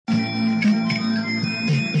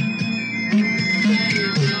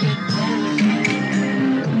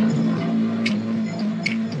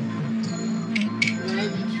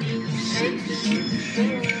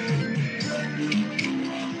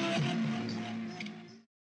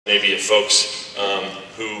maybe if folks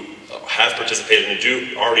who have participated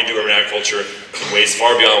and already do urban agriculture in ways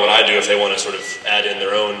far beyond what I do, if they want to sort of add in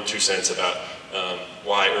their own 2 cents about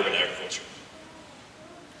why urban agriculture.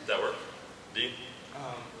 Does that work? Dee?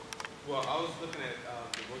 Well, I was looking at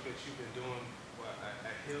the work that you've been doing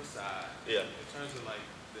at Hillside. Yeah. In terms of like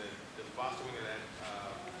the fostering of that,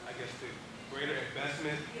 I guess the greater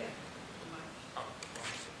investment. Yeah.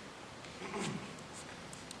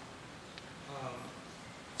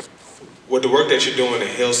 With the work that you're doing at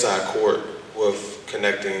Hillside Court with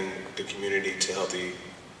connecting the community to healthy,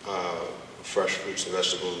 fresh fruits and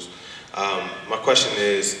vegetables, my question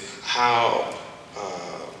is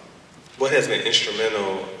what has been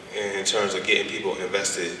instrumental in terms of getting people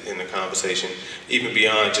invested in the conversation, even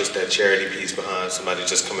beyond just that charity piece behind somebody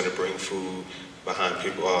just coming to bring food, behind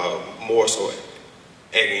people, more so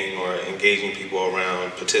egging or engaging people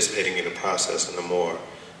around participating in the process in a more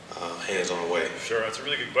hands-on way? Sure, that's a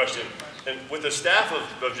really good question. And with a staff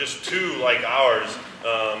of just 2 like ours,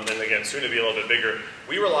 and again, soon to be a little bit bigger,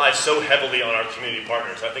 we rely so heavily on our community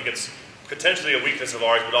partners. I think it's potentially a weakness of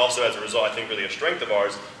ours, but also as a result, I think really a strength of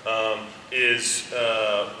ours,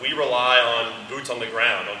 we rely on boots on the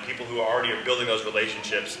ground, on people who already are building those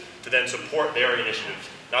relationships to then support their initiatives.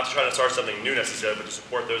 Not to try to start something new necessarily, but to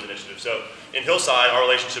support those initiatives. So in Hillside, our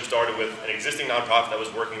relationship started with an existing nonprofit that was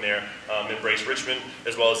working there, Embrace Richmond,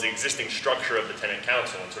 as well as the existing structure of the tenant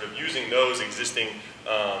council, and sort of using those existing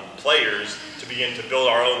players to begin to build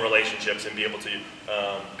our own relationships and be able to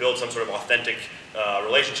build some sort of authentic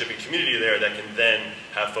relationship and community there that can then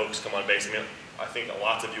have folks come on base. I mean, I think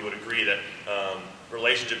lots of you would agree that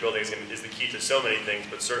relationship building is the key to so many things,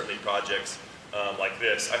 but certainly projects like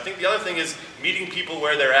this. I think the other thing is meeting people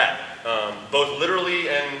where they're at, both literally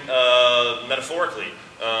and metaphorically.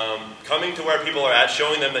 Coming to where people are at,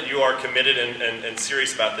 showing them that you are committed and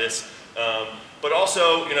serious about this. But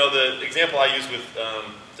also, you know, the example I use with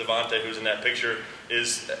Devontae, who's in that picture,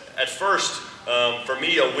 is at first, for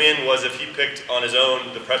me, a win was if he picked on his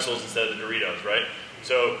own the pretzels instead of the Doritos, right?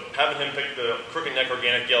 So having him pick the crooked neck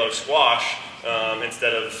organic yellow squash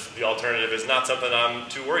instead of the alternative is not something I'm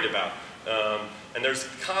too worried about. And there's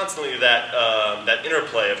constantly that that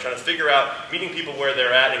interplay of trying to figure out meeting people where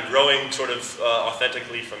they're at and growing sort of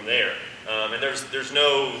authentically from there. And there's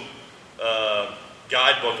no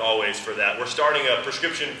guidebook always for that. We're starting a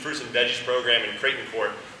prescription fruits and veggies program in Creighton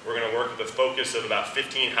Court. We're going to work with a focus of about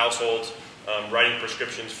 15 households writing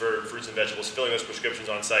prescriptions for fruits and vegetables, filling those prescriptions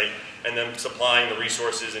on site, and then supplying the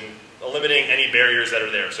resources and eliminating any barriers that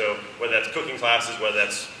are there. So whether that's cooking classes, whether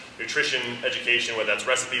that's nutrition education, whether that's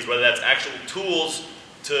recipes, whether that's actual tools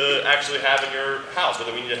to actually have in your house,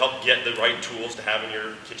 whether we need to help get the right tools to have in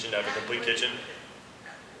your kitchen, to have a complete kitchen.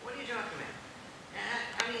 What are you talking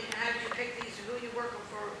about? I mean, how did you pick these? Who are you working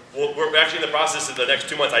for? Well, we're actually in the process of the next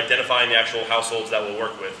 2 months identifying the actual households that we'll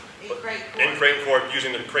work with. In Creighton Court,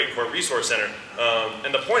 using the Creighton Court Resource Center.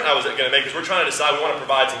 And the point I was going to make is we're trying to decide, we want to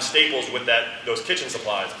provide some staples with those kitchen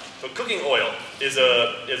supplies. So cooking oil is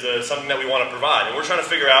something that we want to provide. And we're trying to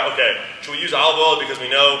figure out, okay, should we use olive oil because we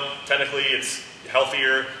know technically it's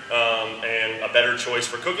healthier and a better choice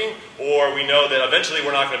for cooking? Or we know that eventually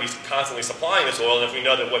we're not going to be constantly supplying this oil, and if we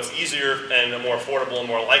know that what's easier and more affordable and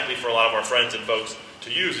more likely for a lot of our friends and folks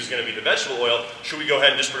to use is going to be the vegetable oil, should we go ahead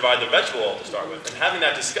and just provide the vegetable oil to start with? And having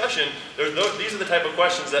that discussion, these are the type of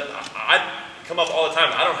questions that I come up all the time.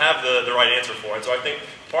 I don't have the right answer for. And so I think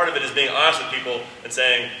part of it is being honest with people and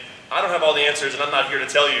saying, I don't have all the answers, and I'm not here to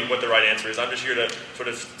tell you what the right answer is. I'm just here to sort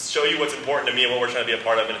of show you what's important to me and what we're trying to be a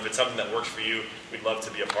part of. And if it's something that works for you, we'd love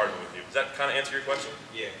to be a part of it with you. Does that kind of answer your question?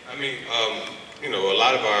 Yeah, I mean, you know, a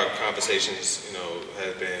lot of our conversations, you know,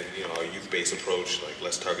 have been, you know, a youth-based approach, like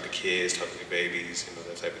let's target the kids, target the babies, you know,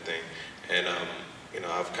 that type of thing. And, you know,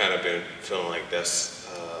 I've kind of been feeling like that's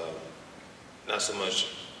not so much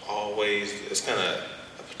always, it's kind of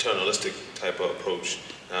a paternalistic type of approach.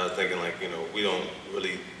 And I was thinking like, you know, we don't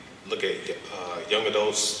really look at young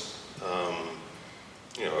adults,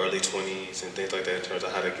 you know, early 20s and things like that in terms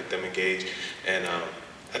of how to get them engaged. And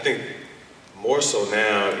I think more so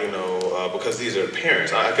now, you know, because these are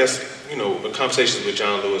parents, I guess, you know, in conversations with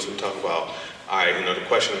John Lewis, we talk about, all right, you know, the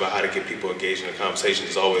question about how to get people engaged in the conversation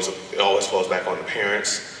is always, it always falls back on the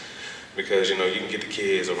parents, because, you know, you can get the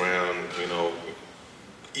kids around, you know,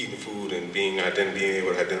 eating food and being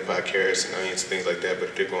able to identify carrots and onions and things like that, but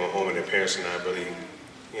if they're going home and their parents are not really,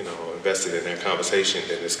 you know, invested in that conversation,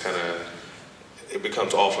 then it's kind of, it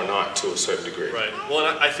becomes all for naught to a certain degree. Right. Well,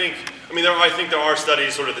 and I think there are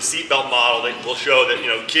studies, sort of the seatbelt model, that will show that, you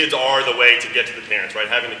know, kids are the way to get to the parents, right?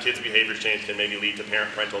 Having the kids' behaviors change can maybe lead to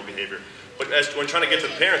parental behavior. But when trying to get to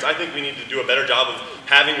the parents, I think we need to do a better job of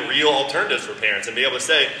having real alternatives for parents and be able to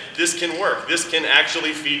say, this can work, this can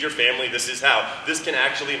actually feed your family, this is how, this can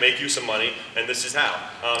actually make you some money, and this is how.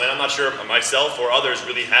 And I'm not sure myself or others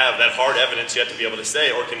really have that hard evidence yet to be able to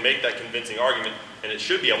say or can make that convincing argument, and it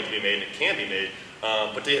should be able to be made and it can be made.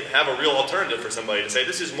 But to have a real alternative for somebody to say,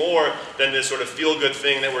 this is more than this sort of feel-good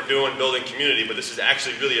thing that we're doing, building community, but this is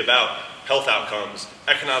actually really about health outcomes,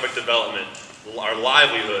 economic development, our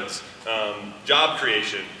livelihoods, job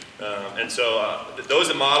creation. And so those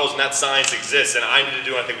are models and that science exists, and I need to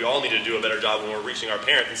do, and I think we all need to do a better job when we're reaching our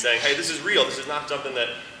parents and saying, hey, this is real. This is not something that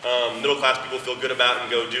middle-class people feel good about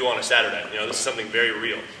and go do on a Saturday. You know, this is something very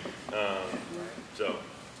real. So,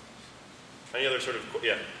 any other sort of,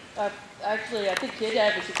 yeah? Actually, I think kid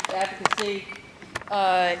advocacy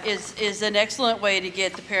is an excellent way to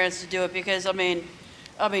get the parents to do it, because I mean,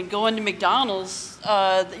 going to McDonald's,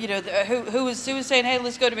 you know, who was saying, hey,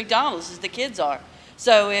 let's go to McDonald's, as the kids are.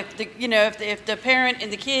 So if the parent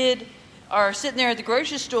and the kid are sitting there at the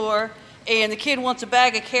grocery store and the kid wants a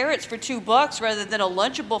bag of carrots for $2 rather than a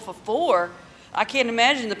Lunchable for $4, I can't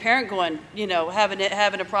imagine the parent going, you know, having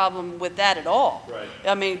a problem with that at all. Right.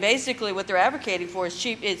 I mean, basically what they're advocating for is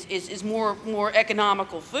cheap, is more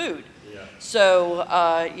economical food. Yeah. So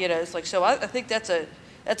you know, it's like, so I think that's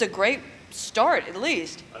a great start, at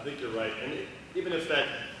least. I think you're right, and even if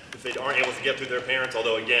they aren't able to get through their parents,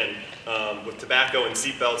 although again, with tobacco and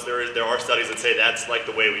seatbelts, there are studies that say that's like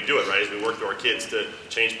the way we do it, right? Is we work through our kids to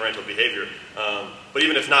change parental behavior. But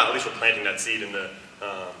even if not, at least we're planting that seed in the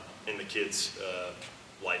kids'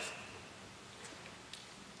 life.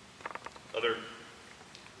 Other.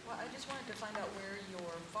 Well, I just wanted to find out where your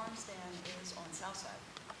farm stand is on Southside.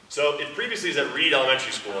 So it previously is at Reed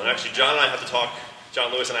Elementary School, and actually John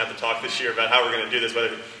Lewis and I have to talk this year about how we're going to do this, whether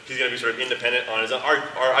he's going to be sort of independent on his own.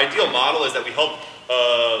 Our ideal model is that we help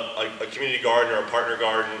a community garden or a partner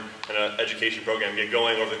garden and an education program get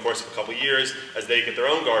going over the course of a couple years as they get their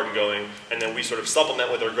own garden going, and then we sort of supplement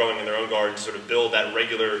what they're growing in their own garden to sort of build that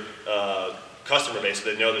regular customer base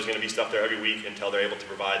so they know there's going to be stuff there every week until they're able to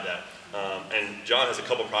provide that. And John has a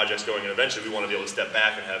couple projects going, and eventually we want to be able to step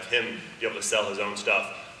back and have him be able to sell his own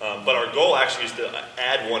stuff. But our goal actually is to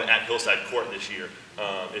add one at Hillside Court this year,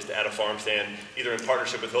 is to add a farm stand either in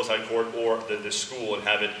partnership with Hillside Court or the school, and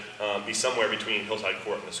have it be somewhere between Hillside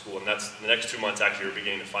Court and the school. And that's the next 2 months actually we're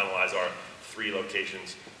beginning to finalize our 3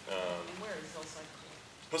 locations. And where is Hillside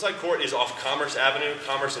Court? Hillside Court is off Commerce Avenue,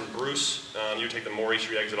 Commerce and Bruce. You take the Maury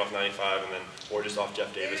Street exit off 95, and then or just off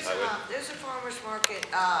Jeff Davis Highway. There's a farmer's market,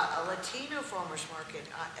 a Latino farmer's market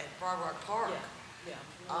at Broad Rock Park. Yeah.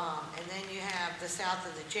 And then you have the south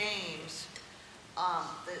of the James.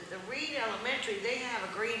 The Reed Elementary, they have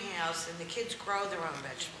a greenhouse and the kids grow their own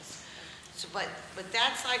vegetables. So, but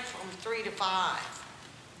that's like from 3 to 5.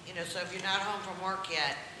 You know, so if you're not home from work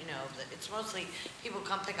yet, you know, it's mostly people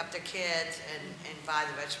come pick up their kids and buy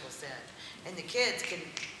the vegetables then. And the kids can,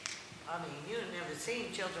 I mean, you've never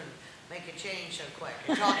seen children make a change so quick.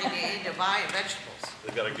 You're talking into buying vegetables.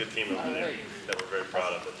 They've got a good team over there that we're very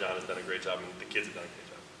proud of, that John has done a great job and the kids have done a great job.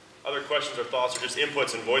 Other questions or thoughts or just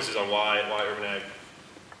inputs and voices on why urban ag?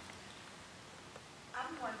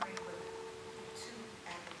 I'm wondering with two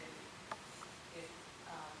academics, if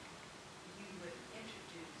you would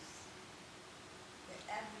introduce the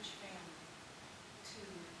average family to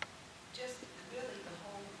just really the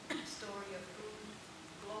whole story of food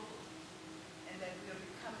globally, and that we are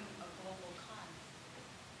becoming a global economy,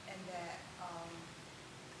 and that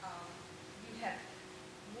you have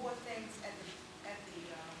more things at the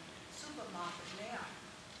supermarket now,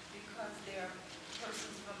 because there are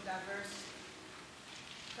persons from diverse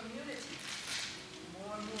communities,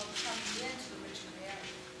 more and more coming into the Richmond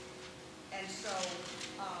area. And so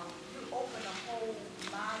you open a whole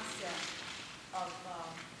mindset of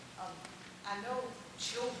I know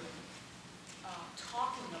children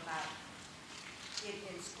talking about it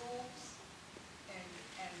in schools and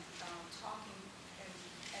talking,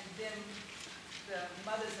 and then the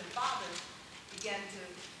mothers and fathers began to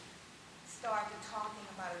start talking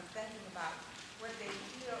about and thinking about what they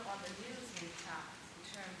hear on the news many times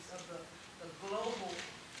in terms of the global,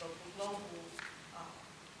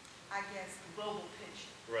 I guess, the global picture.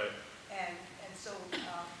 Right. And so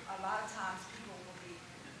a lot of times people will be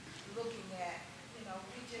looking at, you know,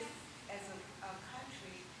 we just, as a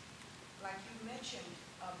country, like you mentioned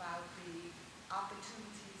about the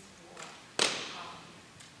opportunities for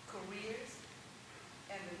careers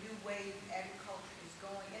and the new way agriculture is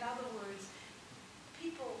going. In other words,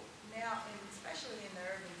 people now, and especially in the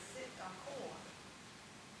urban core,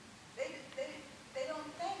 they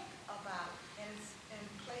don't think about in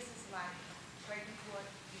places like Brighton Court,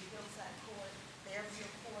 the Hillside Court,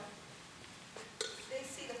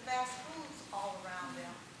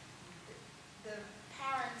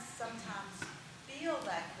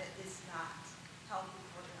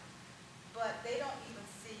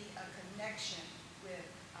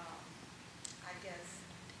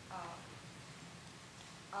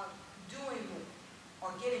 doing more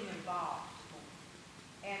or getting involved more.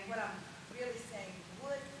 And what I'm really saying,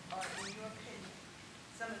 would, or in your opinion,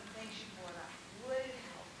 some of the things you brought up, would it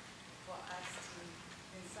help for us to,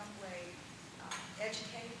 in some way,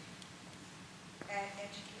 educate? And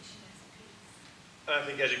education is a piece. I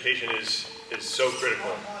think education is so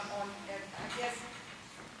critical. I guess,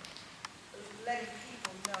 letting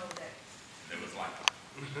people know that. It was like.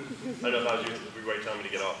 I don't know if that was you, we were telling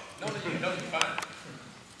me to get off. No, you're fine.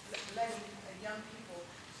 Letting young people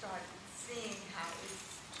start seeing how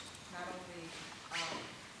it's not only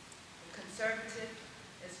conservative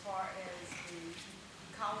as far as the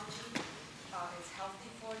ecology is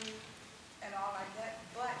healthy for you and all like that,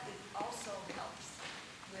 but it also helps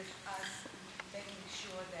with us making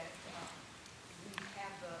sure that we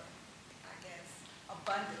have the, I guess,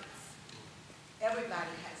 abundance.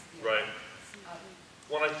 Everybody has the Right. abundance.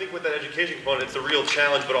 Well, I think with that education component, it's the real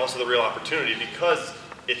challenge, but also the real opportunity, because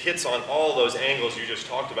it hits on all those angles you just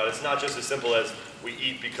talked about. It's not just as simple as we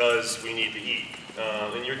eat because we need to eat.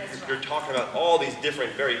 And you're talking about all these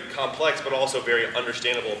different, very complex, but also very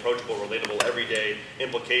understandable, approachable, relatable, everyday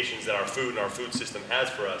implications that our food and our food system has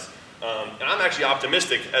for us. And I'm actually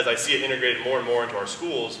optimistic as I see it integrated more and more into our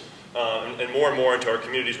schools and more into our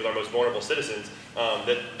communities with our most vulnerable citizens,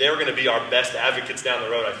 that they're going to be our best advocates down the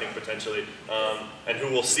road, I think, potentially, and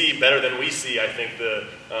who will see better than we see, I think, the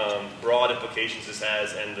broad implications this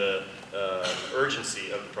has and the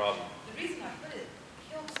urgency of the problem. The reason I put it,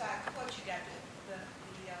 Hillside Court, you got the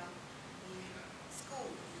school,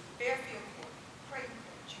 Fairfield Court, Creighton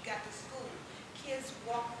Court, you got the school. Kids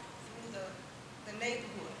walk through the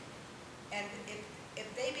neighborhood, and if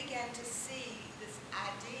they began to see this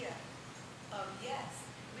idea of, yes,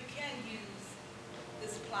 we can use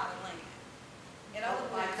this plot of land. In other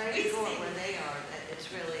words, we see where they are,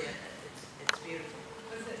 it's really, it's beautiful.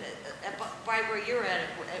 Was it? Right where you're at,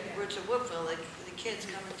 Richard Woodville, the kids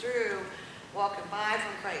coming through, walking by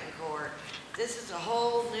from Creighton Court, this is a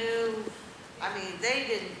whole new, I mean, they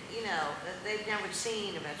didn't, you know, they've never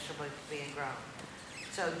seen a vegetable being grown.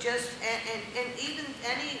 So just, and even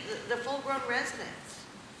the full-grown residents.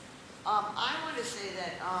 I want to say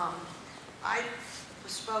that I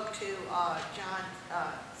spoke to John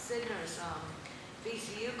Sidner's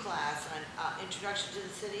VCU class on Introduction to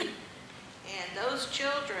the City, and those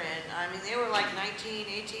children, I mean, they were like 19,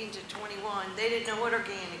 18 to 21. They didn't know what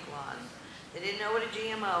organic was. They didn't know what a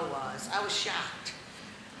GMO was. I was shocked.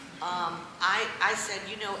 I said,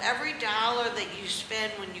 you know, every dollar that you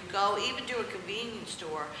spend when you go, even to a convenience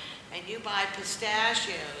store, and you buy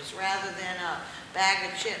pistachios rather than a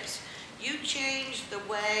bag of chips, you change the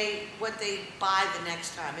way, what they buy the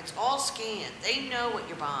next time. It's all scanned. They know what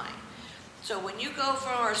you're buying. So when you go for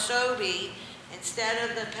our Sobe instead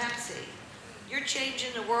of the Pepsi, you're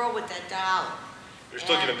changing the world with that dollar. You're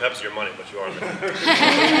still giving Pepsi your money, but you are there.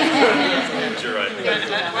 You're right.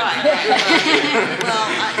 Right. Well,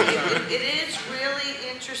 it is really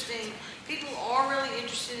interesting. People are really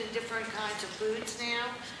interested in different kinds of foods now,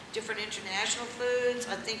 different international foods.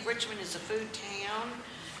 I think Richmond is a food town.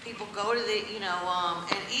 People go to the, you know,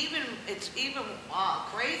 and even, it's even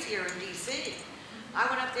crazier in D.C. I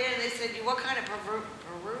went up there and they said, what kind of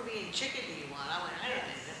Peruvian chicken do you want? I went, I don't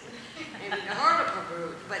know. Maybe the heart of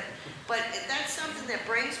Peru, but that's something that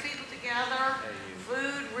brings people together.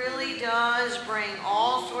 Food really does bring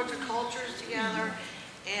all sorts of cultures together,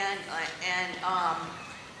 and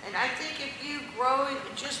I think if you grow,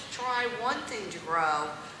 just try one thing to grow,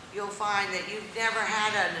 you'll find that you've never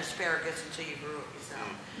had an asparagus until you grew it yourself.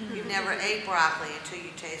 You've never ate broccoli until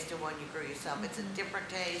you tasted one you grew yourself. It's a different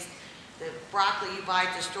taste. The broccoli you buy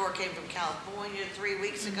at the store came from California 3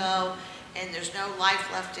 weeks ago, and there's no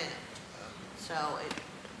life left in it. So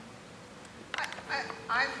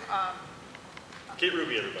I'm Kate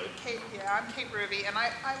Ruby, everybody. I'm Kate Ruby, and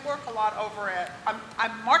I work a lot over at,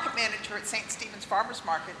 I'm market manager at St. Stephen's Farmers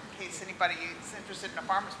Market, in case anybody is interested in a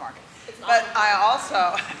farmer's market. But I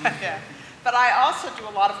also, but I also do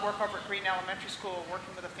a lot of work over at Green Elementary School,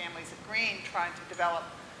 working with the families at Green, trying to develop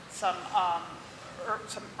some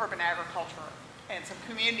urban agriculture and some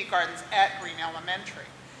community gardens at Green Elementary.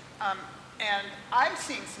 And I'm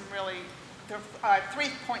seeing some really, there are 3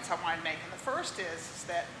 points I want to make. And the first is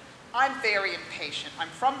that I'm very impatient. I'm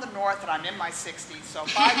from the north and I'm in my 60s, so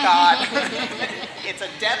by God, it's a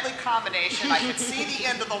deadly combination. I can see the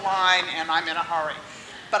end of the line and I'm in a hurry.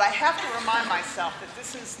 But I have to remind myself that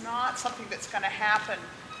this is not something that's going to happen.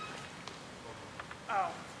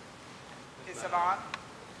 Oh, is it on?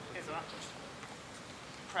 Is it on?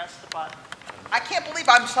 Press the button. I can't believe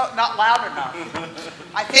I'm not loud enough.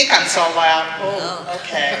 I think I'm so loud. Oh,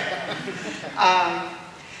 okay.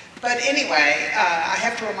 But anyway, I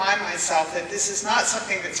have to remind myself that this is not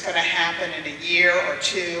something that's going to happen in a year or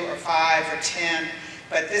 2 or 5 or 10,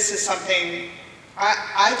 but this is something,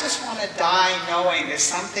 I just want to die knowing there's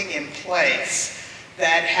something in place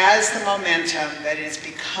that has the momentum, that is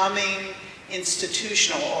becoming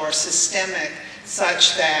institutional or systemic,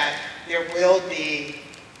 such that there will be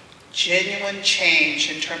genuine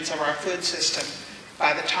change in terms of our food system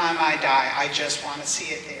by the time I die. I just want to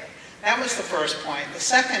see it there. That was the first point. The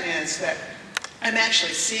second is that I'm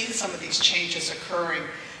actually seeing some of these changes occurring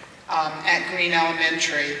at Green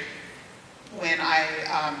Elementary when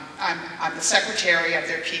I'm the secretary of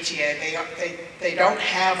their PTA. They don't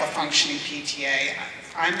have a functioning PTA.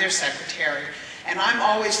 I'm their secretary. And I'm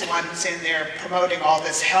always the one who's in there promoting all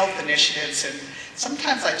this health initiatives, and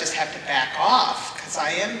sometimes I just have to back off because I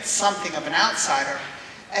am something of an outsider.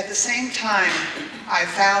 At the same time, I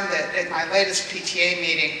found that at my latest PTA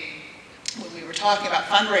meeting, when we were talking about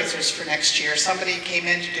fundraisers for next year, somebody came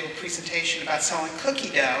in to do a presentation about selling cookie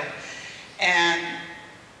dough, and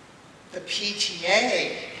the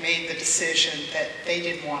PTA made the decision that they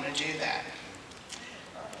didn't want to do that.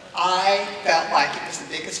 I felt like it was the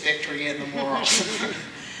biggest victory in the world.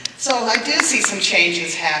 So I do see some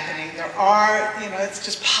changes happening. There are, it's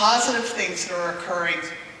just positive things that are occurring.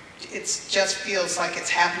 It just feels like it's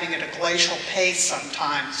happening at a glacial pace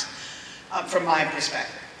sometimes, from my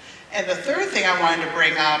perspective. And the third thing I wanted to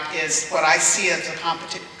bring up is what I see as the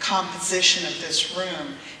composition of this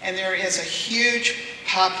room. And there is a huge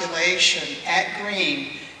population at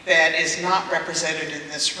Green that is not represented in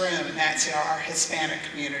this room, and that's our Hispanic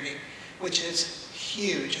community, which is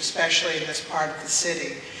huge, especially in this part of the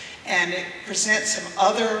city. And it presents some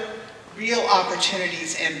other real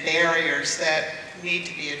opportunities and barriers that need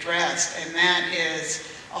to be addressed, and that is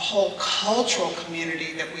a whole cultural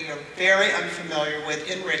community that we are very unfamiliar with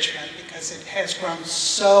in Richmond because it has grown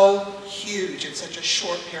so huge in such a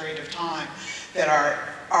short period of time that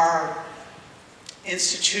our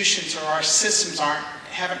institutions or our systems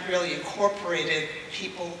haven't really incorporated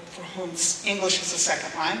people for whom English is a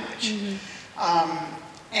second language.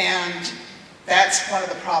 And that's one of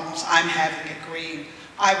the problems I'm having at Green.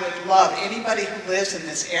 I would love anybody who lives in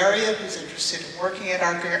this area who's interested in working at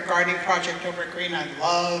our gardening project over at Green. I'd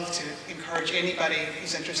love to encourage anybody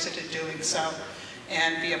who's interested in doing so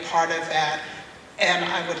and be a part of that. And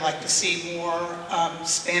I would like to see more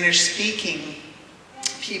Spanish-speaking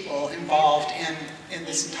people involved in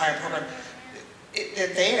this entire program.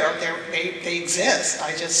 They're there, they exist.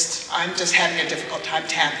 I'm just having a difficult time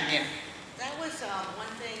tapping in. That was one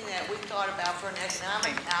thing that we thought about for an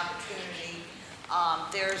economic opportunity.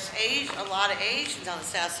 There's a lot of Asians on the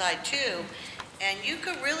south side too, and you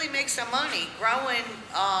could really make some money growing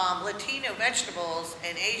Latino vegetables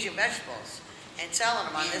and Asian vegetables and selling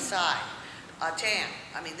them on this side. Tam,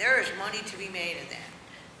 I mean, there is money to be made in that.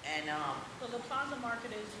 And Well, the Plaza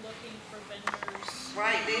Market is looking for vendors.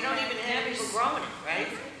 right, they don't even have people growing it, right?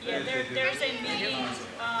 Yeah, there's a meeting,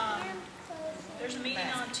 there's a meeting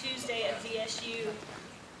on Tuesday at VSU.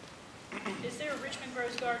 Is there a Richmond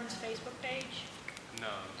Grows Gardens Facebook page? No.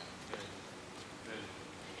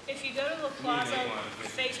 If you go to the Plaza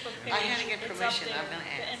Facebook page, I had to get it's up permission, there. I'm gonna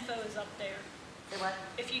The ask. info is up there. Say what?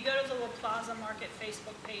 If you go to the La Plaza Market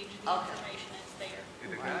Facebook page, the Okay. information is there.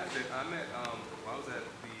 The guy that I met, I was at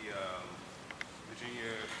the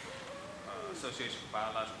Virginia Association for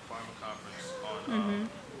Biological Farming Conference on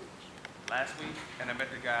last week, and I met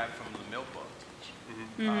the guy from La Milpa.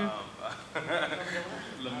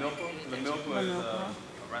 La Milpa is a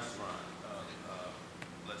restaurant,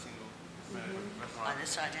 Latino Hispanic restaurant. On this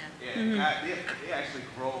side, yeah. Yeah, they actually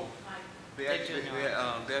grow. They do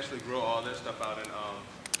actually grow all their stuff out in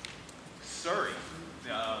Surrey.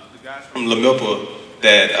 The guys from La Milpa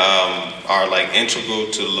that are like integral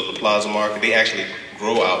to the Plaza Market, they actually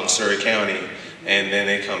grow out in Surrey County, and then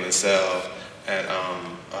they come and sell at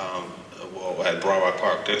at Broad Rock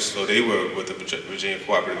Park. So they were with the Virginia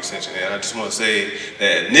Cooperative Extension, and I just want to say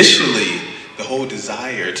that initially the whole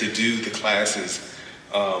desire to do the classes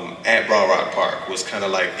at Broad Rock Park was kind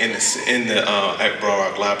of like at Broad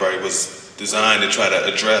Rock Library was designed to try to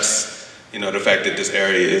address, the fact that this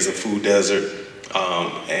area is a food desert,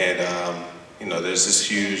 there's this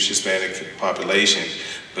huge Hispanic population,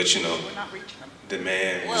 but We're not reaching them.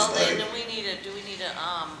 demand Well, was then like. do we need a,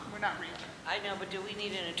 We're not reaching them. I know, but do we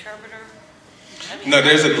need an interpreter? I mean, No,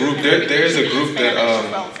 there's a group. There's a group that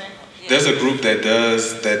yeah. there's a group that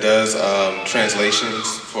does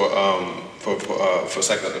translations for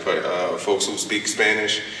folks who speak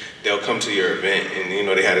Spanish. They'll come to your event, and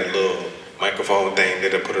they had a little microphone thing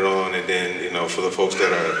that they put it on, and then for the folks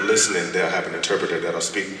that are listening, they'll have an interpreter that'll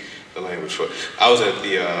speak the language for it. I was at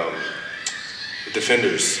the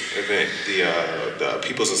Defenders event, the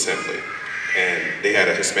People's Assembly, and they had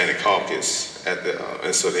a Hispanic caucus at the,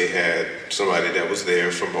 and so they had somebody that was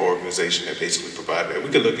there from an organization that basically provided that. We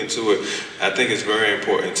could look into it. I think it's very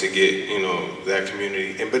important to get, you know, that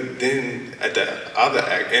community. And but then at the other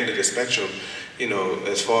end of the spectrum, you know,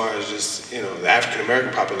 as far as just, you know, the African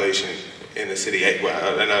American population in the city,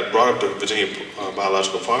 and I brought up the Virginia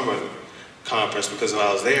Biological Farmer Conference because when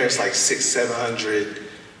I was there, it's like 600-700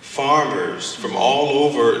 farmers from all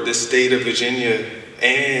over the state of Virginia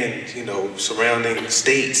and, you know, surrounding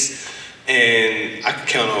states. And I could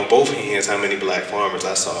count on both hands how many black farmers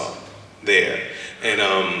I saw there. And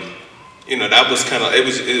you know, that was kind of, it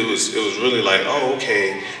was really like, oh,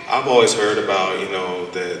 okay, I've always heard about, you know,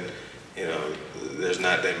 that, you know, there's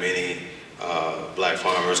not that many black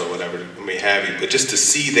farmers or whatever may have you, but just to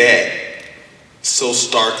see that so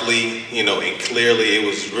starkly, you know, and clearly, it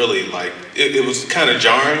was really like, it was kind of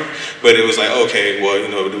jarring, but it was like, okay, well, you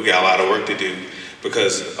know, we got a lot of work to do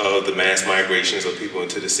because of the mass migrations of people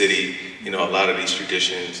into the city. You know, a lot of these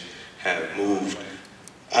traditions have moved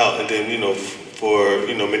out, and then, you know, for,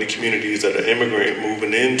 you know, many communities that are immigrant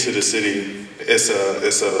moving into the city, it's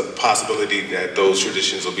a possibility that those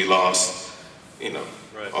traditions will be lost, you know,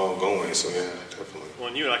 ongoing. So yeah, definitely. Well,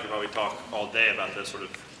 and you and I could probably talk all day about the sort of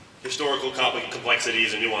historical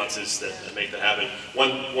complexities and nuances that make that happen.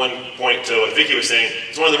 One point to what Vicki was saying,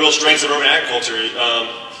 it's one of the real strengths of urban agriculture.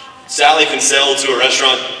 Sally can sell to a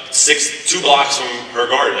restaurant 2 blocks from her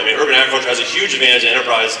garden. I mean, urban agriculture has a huge advantage in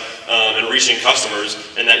enterprise in reaching customers,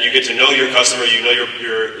 and that you get to know your customer, you know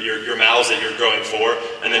your mouths that you're growing for,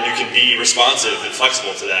 and then you can be responsive and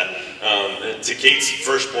flexible to that. And to Kate's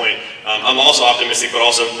first point, I'm also optimistic, but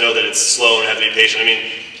also know that it's slow and have to be patient. I mean,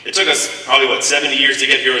 it took us probably, 70 years to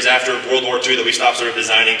get here. It was after World War II that we stopped sort of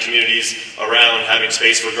designing communities around having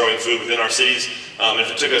space for growing food within our cities. And if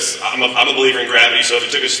it took us, I'm a believer in gravity, so if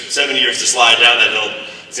it took us 70 years to slide down that hill,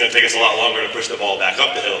 it's going to take us a lot longer to push the ball back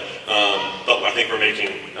up the hill. But I think we're making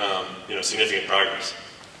you know, significant progress.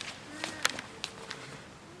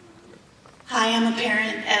 Hi, I'm a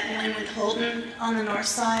parent at Linwood Holton on the north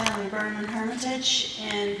side on Burnham Hermitage,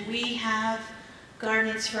 and we have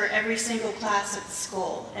gardens for every single class at the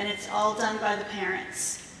school, and it's all done by the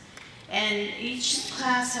parents. And each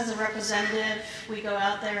class has a representative. We go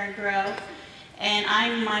out there and grow, and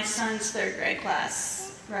I'm my son's 3rd grade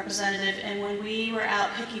class representative, and when we were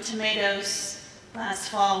out picking tomatoes last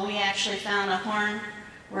fall, we actually found a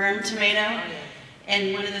hornworm tomato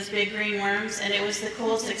and one of those big green worms, and it was the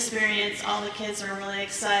coolest experience. All the kids were really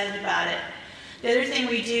excited about it. The other thing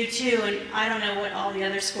we do too, and I don't know what all the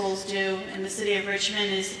other schools do in the city of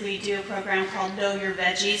Richmond, is we do a program called Know Your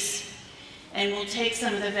Veggies. And we'll take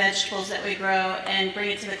some of the vegetables that we grow and bring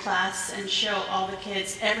it to the class and show all the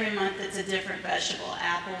kids every month it's a different vegetable.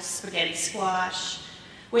 Apples, spaghetti squash,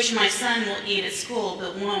 which my son will eat at school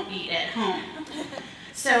but won't eat at home.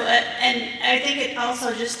 So, and I think it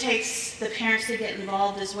also just takes the parents to get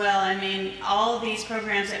involved as well. I mean, all of these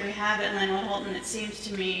programs that we have at Linwood Holton, it seems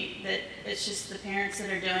to me that it's just the parents that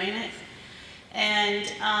are doing it.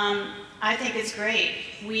 And I think it's great.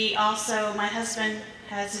 We also, my husband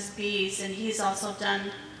has his bees, and he's also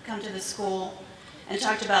come to the school and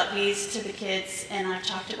talked about bees to the kids, and I've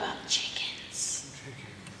talked about chickens.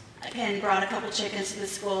 And brought a couple chickens to the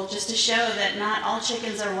school just to show that not all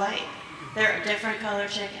chickens are white. There are different color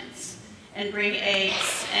chickens, and bring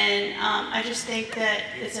eggs. And I just think that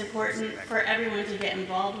it's important for everyone to get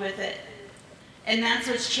involved with it. And that's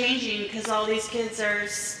what's changing, because all these kids are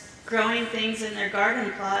growing things in their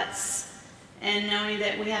garden plots and knowing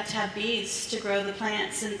that we have to have bees to grow the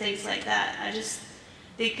plants and things like that. I just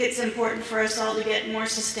think it's important for us all to get more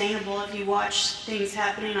sustainable. If you watch things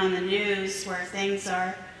happening on the news where things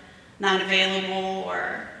are not available,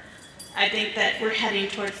 or I think that we're heading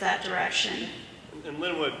towards that direction. And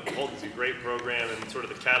Linwood Holton is a great program, and sort of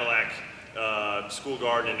the Cadillac school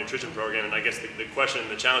garden and nutrition program. And I guess the question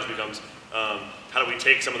and the challenge becomes, how do we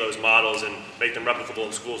take some of those models and make them replicable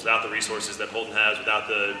in schools without the resources that Holton has, without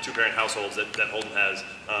the 2-parent households that Holton has?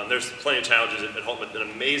 There's plenty of challenges at Holton, but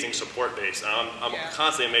an amazing support base. I'm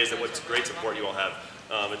constantly amazed at what great support you all have.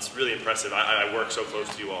 It's really impressive. I work so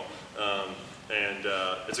close to you all. And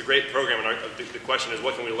it's a great program, and the question is,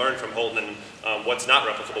 what can we learn from Holton, and what's not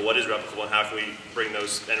replicable, what is replicable, and how can we bring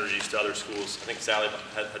those energies to other schools? I think Sally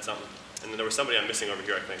had something, and then there was somebody I'm missing over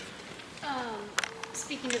here, I think.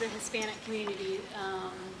 Speaking to the Hispanic community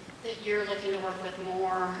that you're looking to work with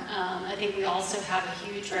more, I think we also have a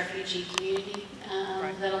huge refugee community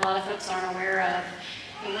that a lot of folks aren't aware of.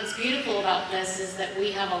 And what's beautiful about this is that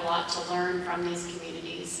we have a lot to learn from these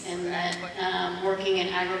communities, and that working in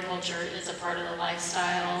agriculture is a part of the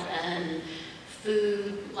lifestyle, and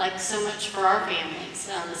food, like so much for our families.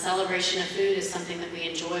 The celebration of food is something that we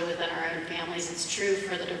enjoy within our own families. It's true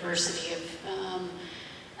for the diversity of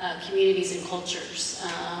communities and cultures.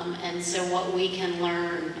 And so what we can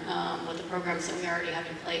learn with the programs that we already have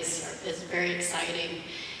in place is very exciting.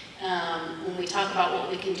 When we talk about what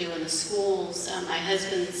we can do in the schools, my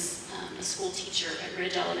husband's a school teacher at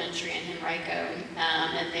Ridge Elementary in Henrico,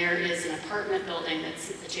 and there is an apartment building that's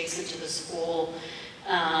adjacent to the school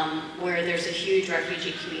where there's a huge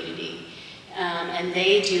refugee community. And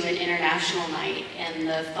they do an international night, and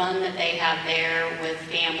the fun that they have there with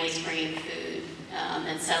families bringing food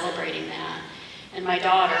and celebrating that. And my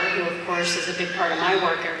daughter, who of course is a big part of my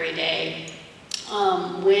work every day,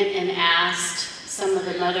 went and asked some of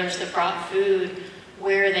the mothers that brought food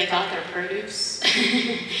where they got their produce.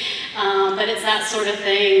 But it's that sort of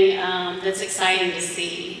thing that's exciting to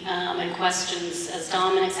see, and questions, as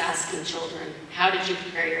Dominic's asking children, how did you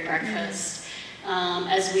prepare your breakfast?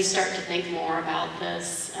 As we start to think more about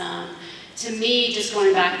this. To me, just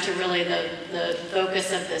going back to really the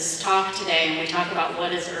focus of this talk today, and we talk about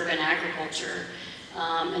what is urban agriculture,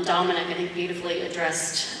 and Dominic, I think, beautifully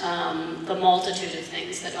addressed the multitude of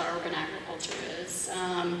things that urban agriculture is.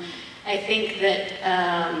 I think that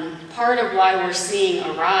part of why we're seeing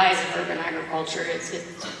a rise of urban agriculture is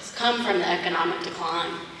it's come from the economic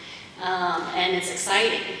decline. And it's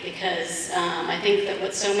exciting because I think that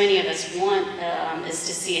what so many of us want is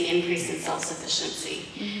to see an increase in self-sufficiency.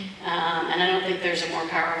 And I don't think there's a more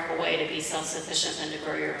powerful way to be self-sufficient than to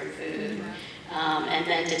grow your own food. And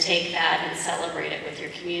then to take that and celebrate it with your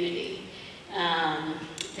community.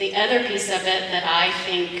 The other piece of it that I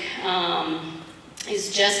think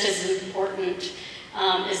is just as important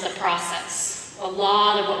is the process. A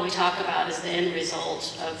lot of what we talk about is the end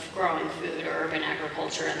result of growing food or urban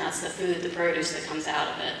agriculture, and that's the food, the produce that comes out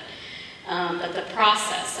of it. But the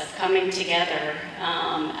process of coming together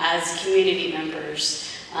as community members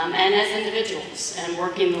and as individuals and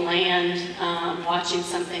working the land, watching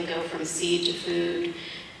something go from seed to food,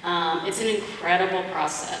 it's an incredible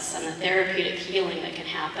process, and the therapeutic healing that can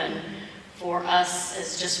happen for us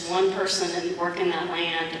as just one person and working that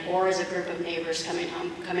land, or as a group of neighbors coming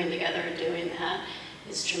together and doing that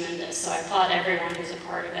is tremendous. So I applaud everyone who's a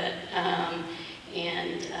part of it.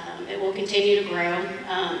 And it will continue to grow.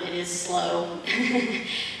 It is slow.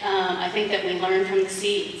 I think that we learn from the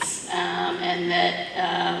seeds, and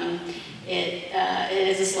that it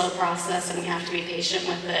is a slow process, and we have to be patient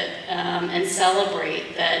with it, and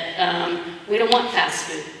celebrate that we don't want fast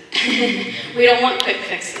food. We don't want quick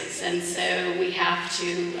fixes, and so we have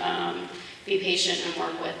to be patient and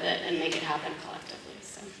work with it and make it happen collectively.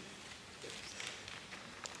 So.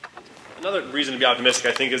 Another reason to be optimistic,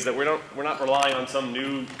 I think, is that we're not relying on some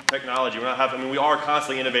new technology. We are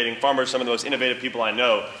constantly innovating. Farmers are some of the most innovative people I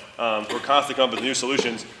know. We're constantly coming up with new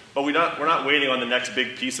solutions, but we're not waiting on the next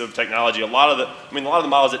big piece of technology. A lot of the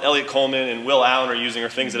models that Elliot Coleman and Will Allen are using are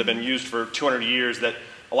things that have been used for 200 years. That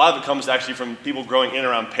a lot of it comes actually from people growing in and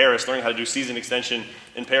around Paris, learning how to do season extension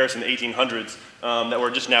in Paris in the 1800s, that we're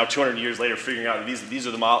just now 200 years later figuring out that these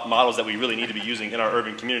are the models that we really need to be using in our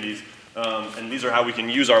urban communities. And these are how we can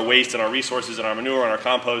use our waste and our resources and our manure and our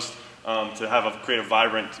compost to create a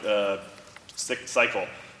vibrant cycle.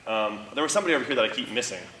 There was somebody over here that I keep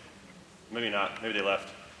missing. Maybe not. Maybe they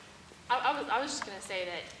left. I was just going to say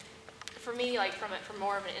that for me, like from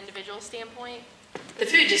more of an individual standpoint, the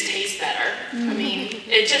food just tastes better. I mean,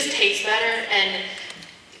 it just tastes better. And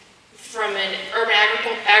from an urban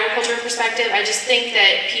agriculture perspective, I just think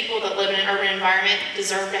that people that live in an urban environment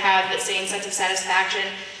deserve to have the same sense of satisfaction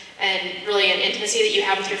and really an intimacy that you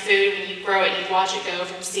have with your food when you grow it and you watch it go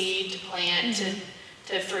from seed to plant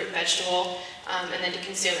to fruit, vegetable, and then to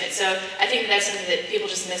consume it. So I think that's something that people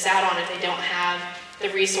just miss out on if they don't have the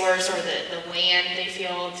resource or the land they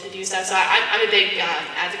feel to do stuff. So I'm a big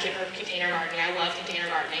advocate for container gardening. I love container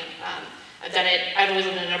gardening. I've done it. I've always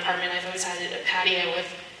lived in an apartment. I've always had a patio with,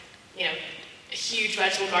 a huge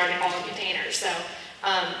vegetable garden all in containers. So,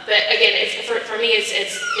 but again, for me,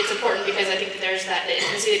 it's important because I think that there's the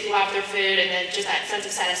intimacy that people have with their food, and then just that sense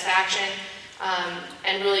of satisfaction,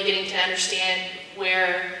 and really getting to understand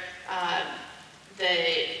where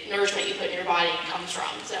the nourishment you put in your body comes from.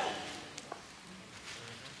 So.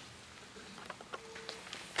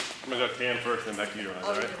 I'm going to go to Tam first, then back to you, Ron.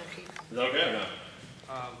 All right? Is that okay or no?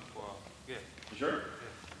 Well, yeah. You sure?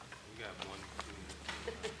 Yeah.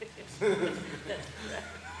 We got 1, 2.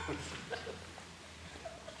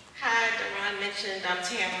 Hi, Deron mentioned I'm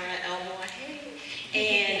Tamara Elmore,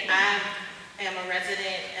 and I'm I am a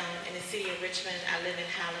resident in the city of Richmond. I live in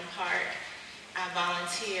Highland Park. I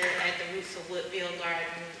volunteer at the Roots of Woodville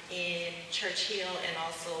Garden in Church Hill and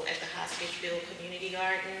also at the Hoscageville Community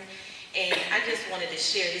Garden. And I just wanted to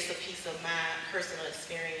share just a piece of my personal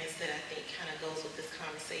experience that I think kind of goes with this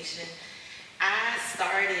conversation. I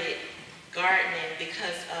started gardening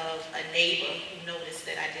because of a neighbor who noticed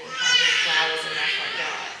that I didn't have any flowers in my front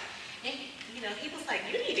yard. And, you know, he was like,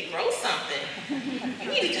 you need to grow something. You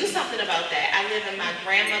need to do something about that. I live in my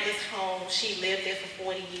grandmother's home. She lived there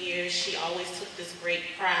for 40 years. She always took this great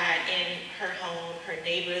pride in her home. Her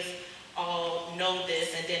neighbors all know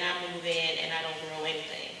this, and then I move in and I don't grow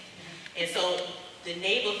anything. And so the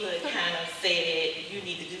neighborhood kind of said, you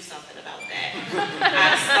need to do something about that.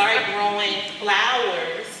 I started growing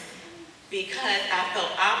flowers because I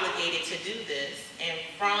felt obligated to do this. And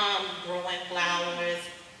from growing flowers,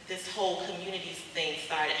 this whole community thing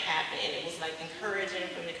started happening. It was like encouraging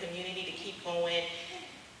from the community to keep going.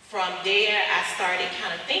 From there, I started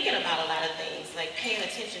kind of thinking about a lot of things, like paying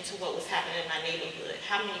attention to what was happening in my neighborhood.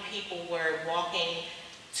 How many people were walking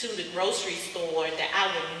to the grocery store that I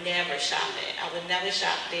would never shop at. I would never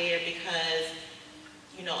shop there because,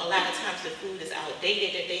 you know, a lot of times the food is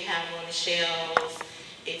outdated that they have on the shelves.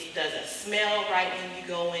 It doesn't smell right when you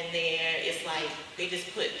go in there. It's like they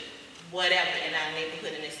just put whatever in our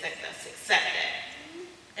neighborhood and expect us to accept that.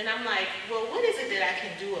 And I'm like, well, what is it that I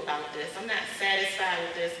can do about this? I'm not satisfied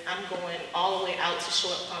with this. I'm going all the way out to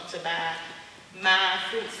Short Pump to buy my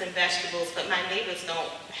fruits and vegetables, but my neighbors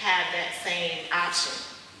don't have that same option.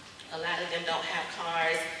 A lot of them don't have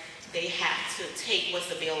cars. They have to take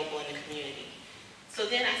what's available in the community. So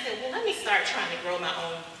then I said, well, let me start trying to grow my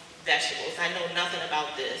own vegetables. I know nothing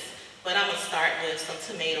about this, but I'm gonna start with some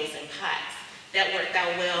tomatoes in pots. That worked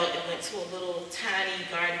out well. It went to a little tiny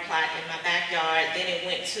garden plot in my backyard. Then it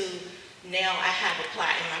went to, now I have a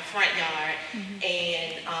plot in my front yard.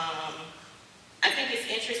 And I think it's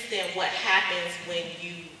interesting what happens when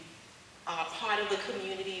you are part of the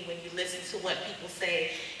community, when you listen to what people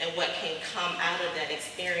say and what can come out of that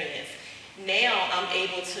experience. Now I'm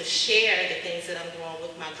able to share the things that I'm doing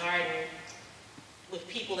with my garden with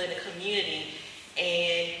people in the community.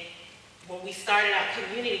 And when we started our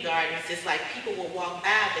community gardens, it's like people would walk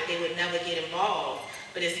by, but they would never get involved.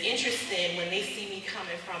 But it's interesting when they see me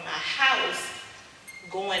coming from my house,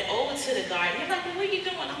 going over to the garden. They're like, well, what are you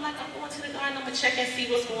doing? I'm like, I'm going to the garden. I'm going to check and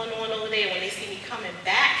see what's going on over there. When they see me coming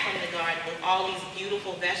back from the garden with all these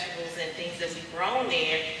beautiful vegetables and things that we've grown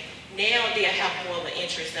there, now they'll have more of an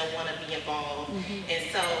interest and want to be involved. And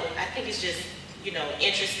so I think it's just, you know,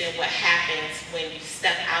 interesting what happens when you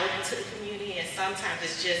step out into the community, and sometimes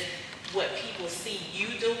it's just what people see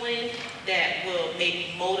you doing that will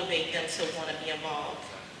maybe motivate them to want to be involved.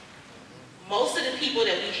 Most of the people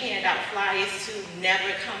that we hand out flyers to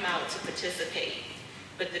never come out to participate,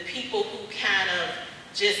 but the people who kind of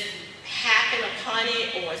just happen upon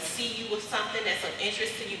it or see you with something that's of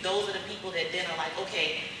interest to you, those are the people that then are like,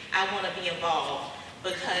 okay, I want to be involved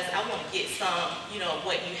because I want to get some, you know,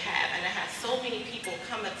 what you have. And I have so many people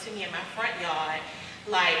come up to me in my front yard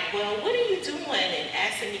like, well, what are you doing? And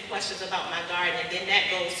asking me questions about my garden. And then that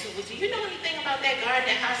goes to, well, do you know anything about that garden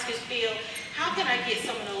at Hoscageville? How can I get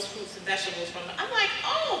some of those fruits and vegetables from them? I'm like,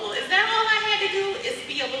 oh, well, is that all I had to do? Is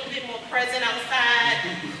be a little bit more present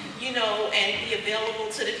outside, you know, and be available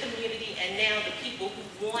to the community. And now the people who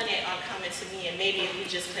want it are coming to me. And maybe if we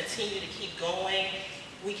just continue to keep going,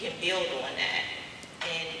 we can build on that.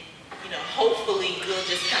 And, you know, hopefully we'll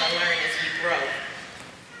just kind of learn as we grow.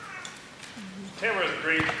 Tamara is a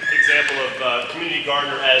great example of community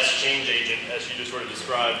gardener as change agent, as you just sort of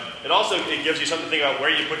described. And also, it gives you something to think about where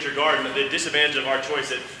you put your garden. The disadvantage of our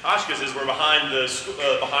choice at Hotchkiss is we're behind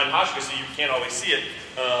Hotchkiss, so you can't always see it.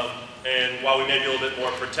 And while we may be a little bit more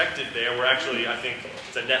protected there, we're actually, I think,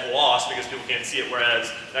 it's a net loss because people can't see it. Whereas,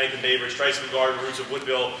 I think the neighbors, Triceman Garden, Roots of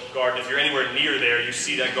Woodville Garden, if you're anywhere near there, you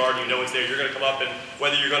see that garden, you know it's there. You're going to come up, and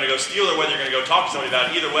whether you're going to go steal or whether you're going to go talk to somebody about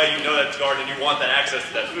it, either way, you know that's garden and you want that access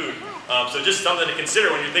to that food. So just something to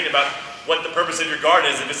consider when you're thinking about what the purpose of your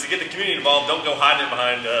garden is. If it's to get the community involved, don't go hiding it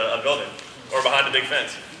behind a building or behind a big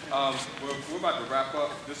fence. We're about to wrap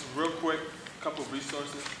up. Just real quick, a couple of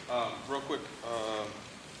resources. Real quick,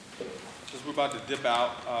 because we're about to dip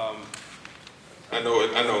out. I know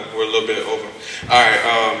we're a little bit over. All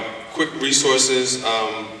right, quick resources.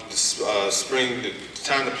 Spring, the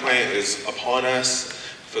time to plant is upon us.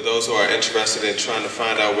 For those who are interested in trying to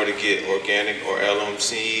find out where to get organic or heirloom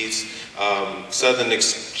seeds, Southern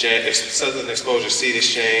Exposure Seed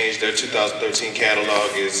Exchange, their 2013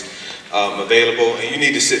 catalog is available. And you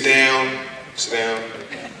need to sit down.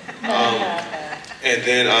 And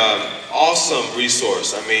then awesome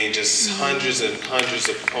resource. I mean, just hundreds and hundreds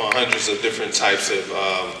of different types of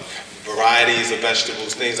varieties of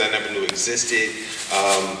vegetables, things I never knew existed,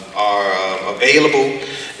 are available.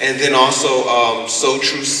 And then also So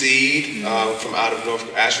True Seed from out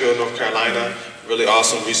of Asheville, North Carolina, really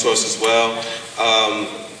awesome resource as well.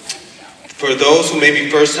 For those who may be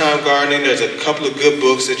first-time gardening, there's a couple of good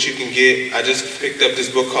books that you can get. I just picked up this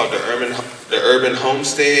book called The Urban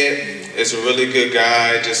Homestead. It's a really good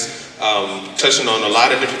guide, just touching on a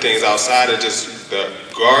lot of different things outside of just the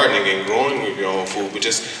gardening and growing of your own food, but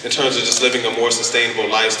just in terms of just living a more sustainable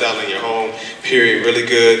lifestyle in your home, period, really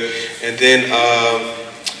good. And then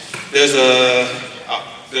there's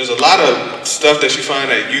a lot of stuff that you find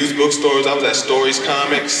at used bookstores. I was at Stories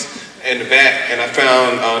Comics in the back, and I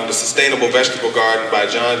found The Sustainable Vegetable Garden by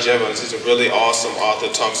John Jevons. He's a really awesome author,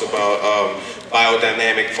 talks about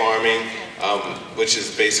biodynamic farming, which is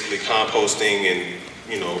basically composting and,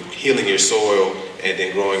 you know, healing your soil and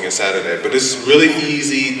then growing inside of that. But it's really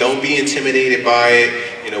easy. Don't be intimidated by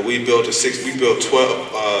it. You know, we built 15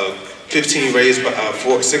 raised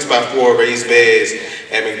 6x4 raised beds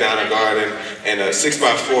at McDonald Garden, and a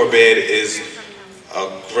 6x4 bed is a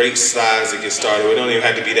great size to get started. We don't even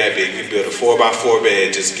have to be that big. You build a 4x4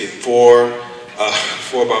 bed, just get 4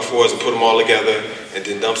 4x4s and put them all together, and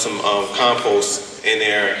then dump some compost in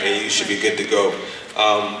there, and you should be good to go.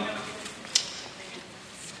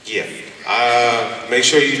 Make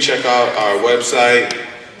sure you check out our website,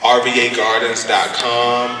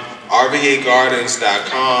 rvagardens.com.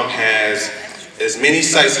 rvagardens.com has as many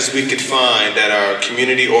sites as we could find that are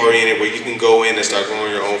community oriented, where you can go in and start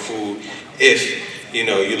growing your own food. If you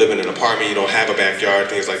know you live in an apartment, you don't have a backyard,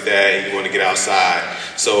 things like that, and you want to get outside.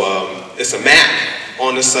 So it's a map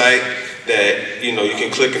on the site that you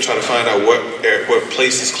can click and try to find out what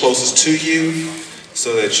place is closest to you,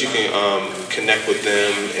 so that you can connect with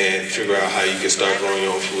them and figure out how you can start growing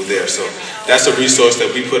your own food there. So that's a resource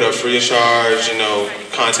that we put up free of charge.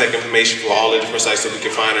 Contact information for all the different sites that we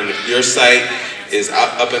can find. And if your site is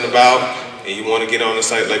up and about and you want to get on the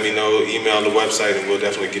site, let me know. Email the website, and we'll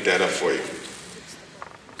definitely get that up for you.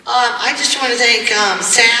 I just want to thank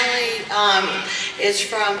Sally. Is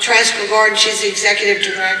from Tricycle Garden. She's the executive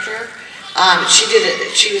director.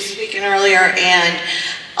 She was speaking earlier, and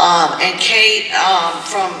Kate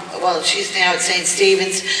she's now at St.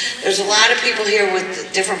 Stephen's. There's a lot of people here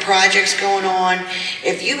with different projects going on.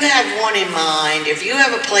 If you have one in mind, if you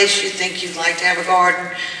have a place you think you'd like to have a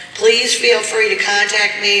garden, please feel free to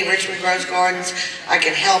contact me, Richmond Grows Gardens. I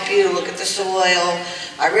can help you look at the soil.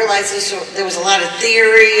 I realize there was a lot of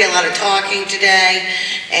theory, a lot of talking today,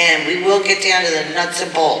 and we will get down to the nuts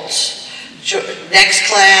and bolts. Next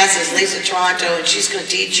class is Lisa Toronto, and she's going to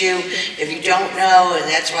teach you. If you don't know, and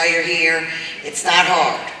that's why you're here, it's not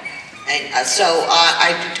hard. And so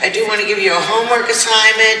I do want to give you a homework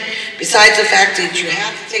assignment, besides the fact that you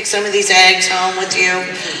have to take some of these eggs home with you.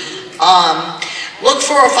 Look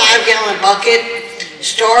for a 5-gallon bucket,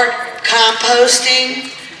 start composting,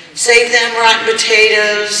 save them rotten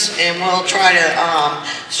potatoes, and we'll try to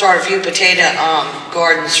start a few potato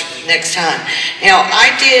gardens next time. Now,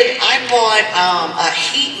 I bought a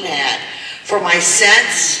heat mat for my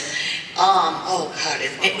scents. Oh God,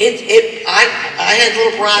 I had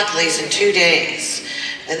little broccolis in 2 days.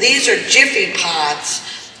 And these are Jiffy pots,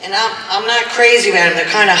 and I'm not crazy about them.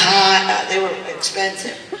 They're kind of hot. They were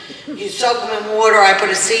expensive. You soak them in water. I put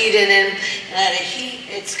a seed in them, and I had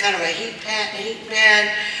it's kind of a heat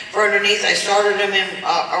pad for underneath. I started them in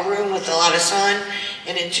a room with a lot of sun,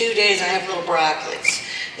 and in 2 days I have little broccolis.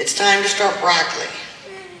 It's time to start broccoli.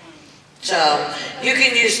 So you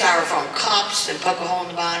can use styrofoam cups and poke a hole in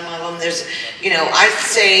the bottom of them. There's, I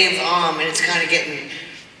save, and it's kind of getting,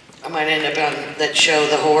 I might end up on that show,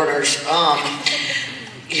 The Hoarders,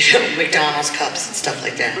 McDonald's cups and stuff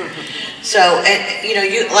like that. So,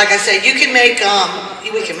 like I said, you can make,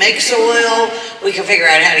 we can make soil, we can figure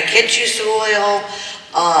out how to get you soil,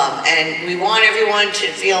 and we want everyone to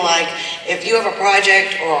feel like if you have a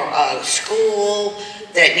project or a school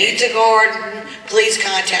that needs a garden, please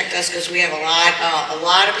contact us, because we have a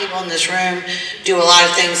lot of people in this room do a lot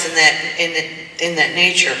of things in that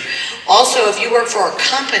nature. Also, if you work for a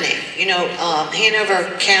company,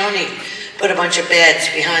 Hanover County put a bunch of beds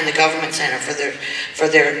behind the government center for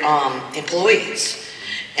their employees.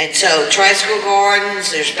 And so Tricycle Gardens,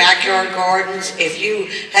 there's backyard gardens. If you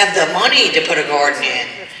have the money to put a garden in,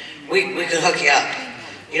 we can hook you up.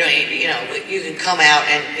 You can come out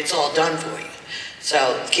and it's all done for you. So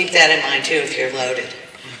keep that in mind too if you're loaded.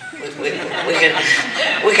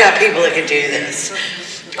 We got people that can do this.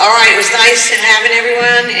 All right, it was nice having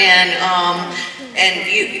everyone, and And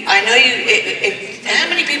I know how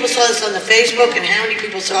many people saw this on the Facebook and how many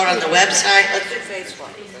people saw it on the website? Let's do Facebook.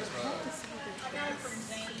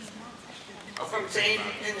 Oh, from Zane?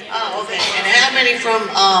 Oh, okay. And how many from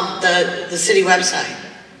the city website?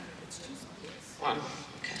 One.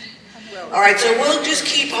 Okay. All right, so we'll just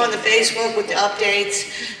keep on the Facebook with the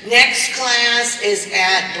updates. Next class is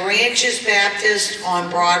at Branches Baptist on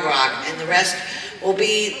Broad Rock, and the rest will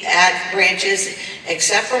be at Branches,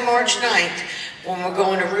 except for March 9th, when we're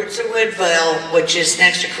going to Roots of Woodville, which is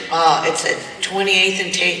next to, it's at 28th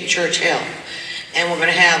and Tate and Church Hill. And we're going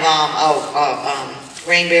to have a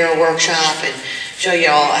rain barrel workshop and show you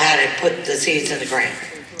all how to put the seeds in the ground.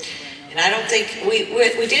 And I don't think, we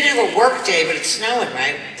did have a work day, but it's snowing,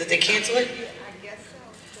 right? Did they cancel it?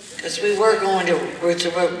 Because we were going to Roots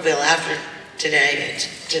of Woodville after today.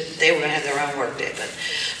 They were going to have their own work day. But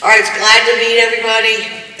all right, glad to meet everybody.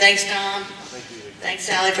 Thanks, Tom. Thanks,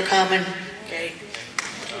 Sally, for coming. Okay.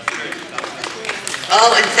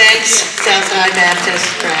 Oh, and thanks, Southside Baptist,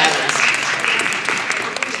 for having us.